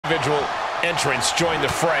individual entrants join the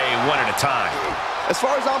fray one at a time. As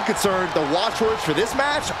far as I'm concerned, the watchwords for this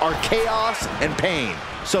match are chaos and pain.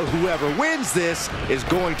 So whoever wins this is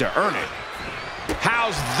going to earn it.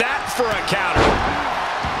 How's that for a counter?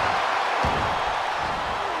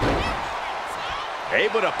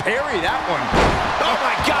 Able to parry that one. Oh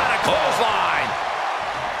my God, a clothesline.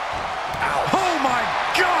 Ow. Oh my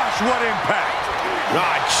gosh, what impact.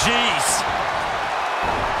 Ah, jeez.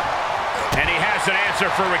 And he has an answer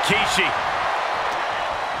for Rikishi.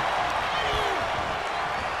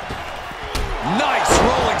 Nice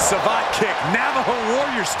rolling savant kick, Navajo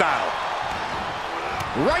warrior style.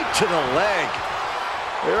 Right to the leg.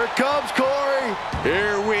 Here it comes, Corey.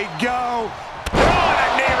 Here we go. Oh, and a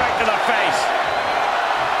knee right to the face.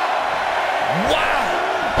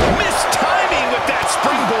 Wow. Missed timing with that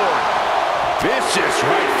springboard. Vicious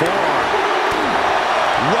right forearm.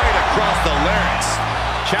 Right across the larynx.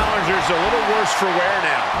 Challenger's a little worse for wear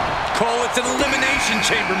now. Cole, it's an elimination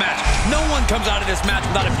chamber match. No one comes out of this match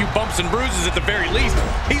without a few bumps and bruises at the very least.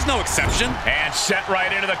 He's no exception. And set right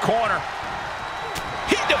into the corner.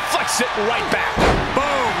 He deflects it right back.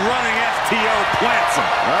 Boom, running FTO plants him.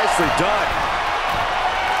 Nicely done.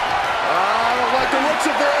 I don't like the looks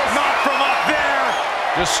of this. Not from up there.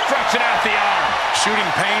 Just stretching out the arm. Shooting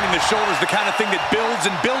pain in the shoulder is the kind of thing that builds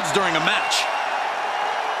and builds during a match.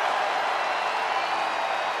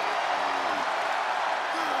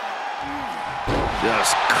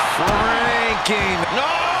 Just cranking. No!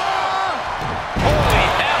 Holy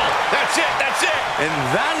hell! That's it, that's it! And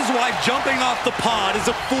that is why jumping off the pod is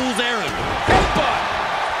a fool's errand. Headbutt!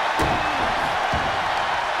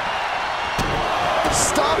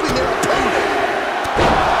 Stopping their opponent.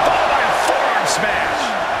 Followed by a forearm smash.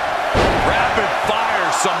 Rapid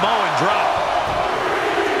fire Samoan drop.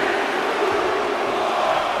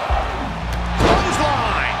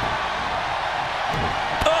 Clothesline!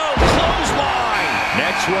 Oh, clothesline!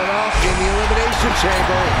 Next one up in the elimination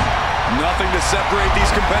chamber. Nothing to separate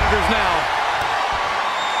these competitors now.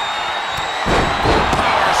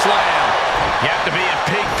 Power slam. You have to be in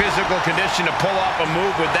peak physical condition to pull off a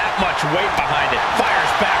move with that much weight behind it.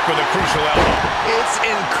 Fires back with a crucial elbow. It's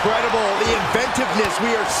incredible, the inventiveness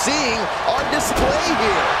we are seeing on display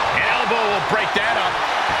here. An elbow will break that up.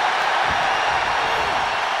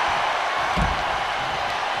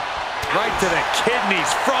 Right to the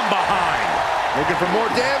kidneys from behind. Looking for more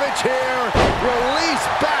damage here. Release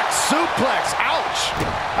back suplex. Ouch.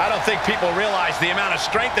 I don't think people realize the amount of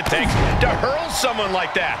strength it takes to hurl someone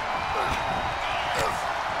like that.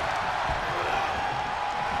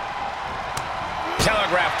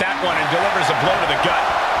 Telegraphed that one and delivers a blow to the gut.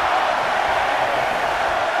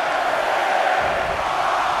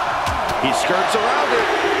 He skirts around it.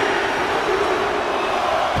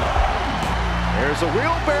 There's a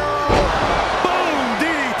wheelbarrow. Boom,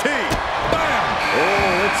 DDT. Bam.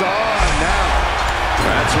 Oh, it's on now.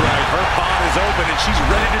 That's right, her pod is open and she's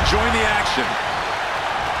ready to join the action.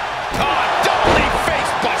 Oh, double knee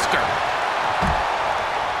face buster.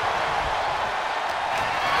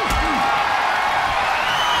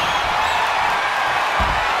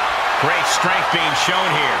 Great strength being shown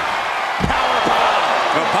here.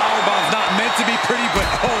 Powerbomb. The powerbomb's not meant to be pretty, but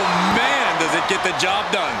oh man, does it get the job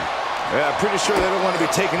done. Yeah, pretty sure they don't want to be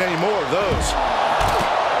taking any more of those.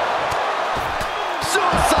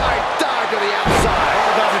 Suicide dive to the outside.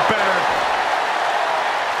 Oh, does it better.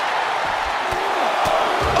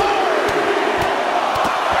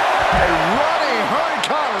 A running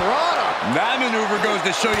Hurricane Rana. That maneuver goes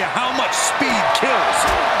to show you how much speed kills.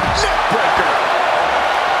 Neckbreaker.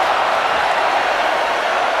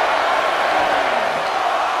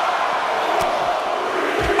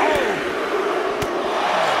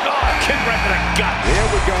 Here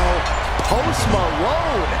we go. Post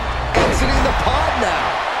Malone exiting the pod now.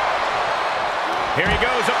 Here he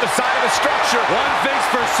goes up the side of the structure. One thing's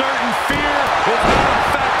for certain, fear is not a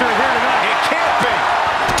factor here tonight. It can't be.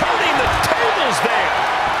 Turning the tables there.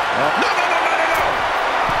 No.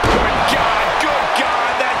 Good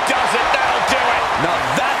God, that does it. That'll do it. Now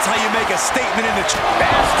that's how you make a statement in the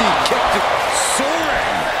Nasty kick to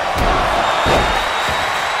soaring.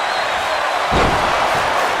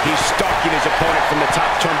 He's stalking his opponent from the top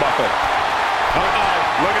turnbuckle.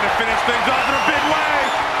 Uh-oh, looking to finish things off in a big way.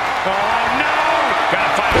 Oh, no! Gotta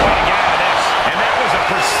find a way to get out of this. And that was a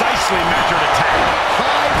precisely measured attack.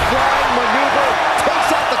 high-flying maneuver takes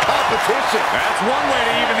out the competition. That's one way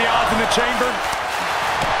to even the odds in the chamber.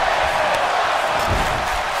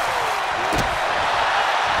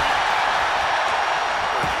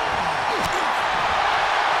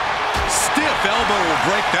 Stiff elbow will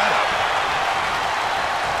break that up.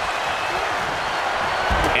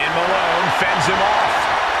 And Malone fends him off.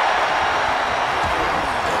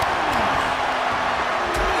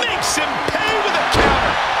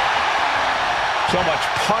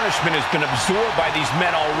 punishment has been absorbed by these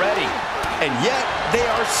men already. And yet, they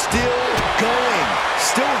are still going.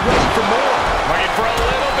 Still ready for more. Looking for a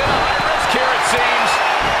little bit of high risk here, it seems.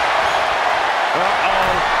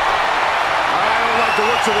 Uh-oh. I don't like the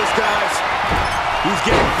looks of this, guys. He's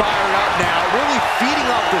getting fired up now, really feeding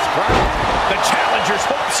off this crowd. The challenger's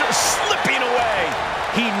hopes are slipping away.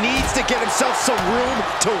 He needs to get himself some room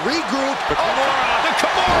to regroup. The Kimura.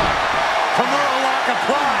 Kimura lock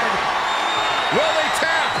applied. Will they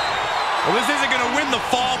tap? Well, this isn't going to win the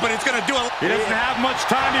fall, but it's going to do it. He doesn't have much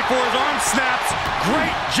time before his arm snaps.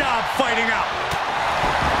 Great job fighting out.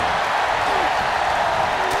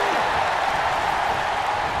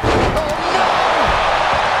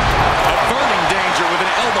 Averting danger with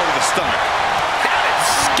an elbow to the stomach. Got it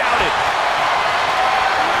scouted.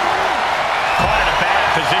 Caught in a bad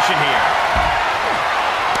position here.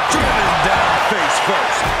 Driven down face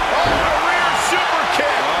first. Oh, a rear super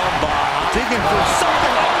kick. Digging for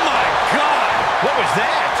something. Oh, my God. What was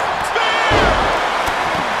that?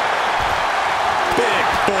 Big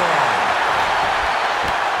forearm.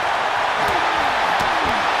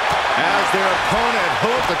 As their opponent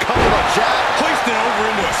hooks a couple of jabs. Hoisted over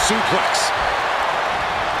into a suplex.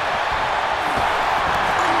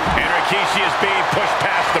 And Rikishi is being pushed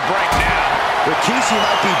past the break now. Rikishi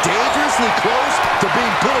might be dangerously close to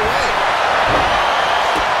being put away.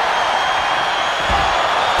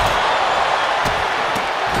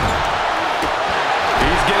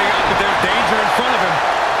 He's getting up, but there's danger in front of him.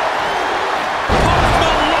 Post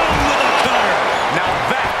Malone with a cutter. Now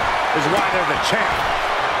that is why they're the champ.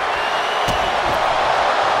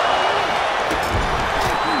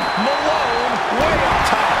 Malone way up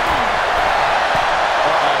top.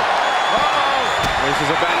 This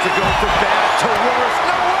is about to go from bad to worse.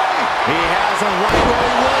 No way! He has him right where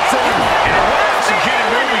he wants him. And a well-executed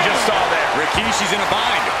move we just saw there. Rikishi's in a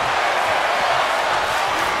bind.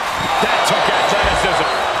 That took athleticism.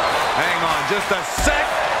 Hang on just a sec.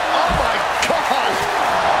 Oh my God!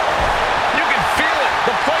 You can feel it.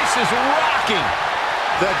 The place is rocking.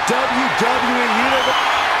 The WWE Universe.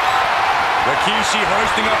 Rikishi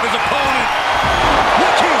hoisting up his opponent.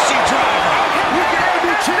 Rikishi driver. You can have a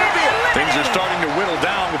new champion. Things are starting to whittle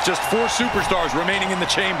down with just 4 superstars remaining in the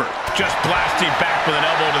chamber. Just blasting back with an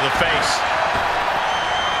elbow to the face.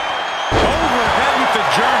 Overhead with the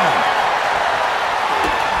German.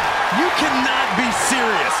 You cannot be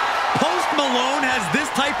serious. Post Malone has this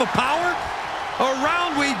type of power?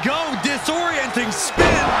 Around we go, disorienting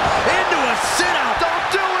spin into a sit-out. Don't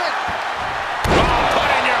do it!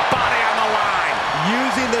 Putting your body on the line.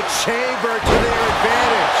 Using the chamber to their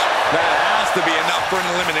advantage. That has to be enough for an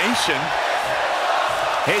elimination.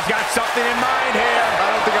 He's got something in mind here.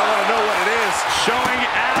 I don't think I want to know what it is. Showing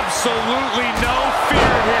absolutely no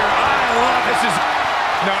fear here. I love This is...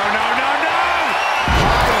 No.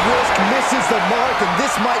 High risk misses the mark, and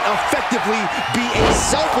this might effectively be a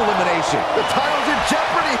self-elimination. The title's in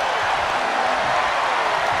jeopardy.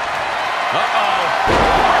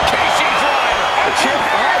 Rikishi driver. The champ's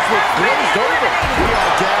eyes look glazed over. We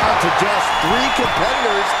are down to just 3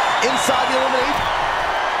 competitors inside the elimination.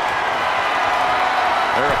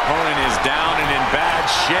 Their opponent is down and in bad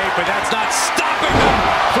shape, but that's not stopping them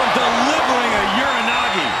from delivering a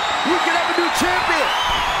Uranagi. We can have a new champion.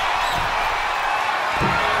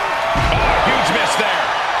 Huge miss there.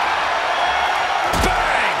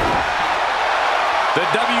 Bang! The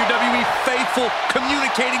WWE faithful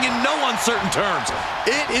communicating in no uncertain terms.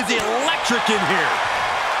 It is electric in here.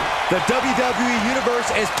 The WWE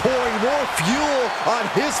Universe is pouring more fuel on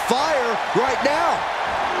his fire right now.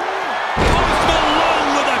 Post Malone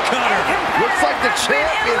with a cutter. Looks like the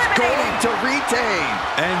champ is going to retain.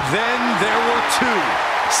 And then there were 2.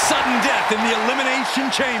 Sudden death in the Elimination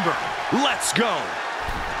Chamber. Let's go.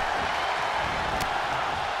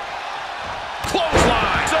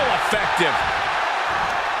 Clothesline. So effective.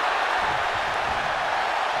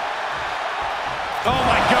 Oh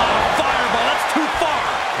my God, a fireball. That's too far.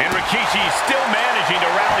 And Rikishi is still managing to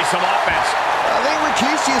rally some offense. I think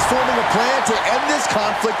Rikishi is forming a plan to end this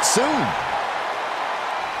conflict soon.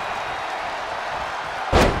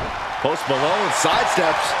 Post Malone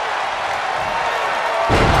sidesteps.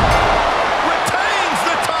 Retains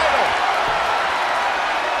the title.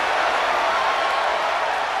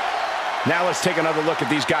 Now let's take another look at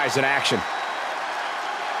these guys in action.